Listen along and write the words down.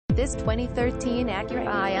This 2013 ACURA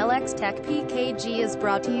ILX Tech PKG is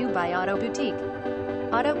brought to you by Auto Boutique.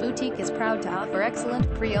 Auto Boutique is proud to offer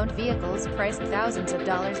excellent pre-owned vehicles priced thousands of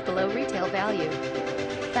dollars below retail value.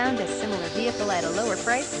 Found a similar vehicle at a lower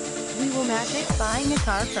price? We will match it. Buying a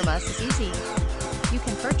car from us is easy. You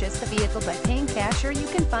can purchase the vehicle by paying cash, or you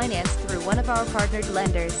can finance through one of our partnered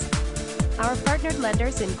lenders. Our partnered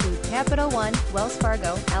lenders include Capital One, Wells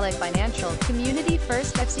Fargo, Ally Financial, Community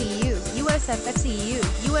First FCU, USF FCU,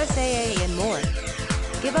 USAA, and more.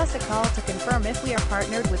 Give us a call to confirm if we are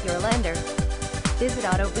partnered with your lender. Visit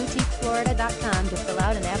AutoBoutiqueFlorida.com to fill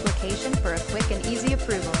out an application for a quick and easy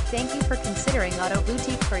approval. Thank you for considering Auto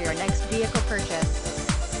Boutique for your next vehicle purchase.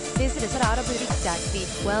 Visit us at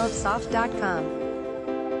autoboutique.v12soft.com.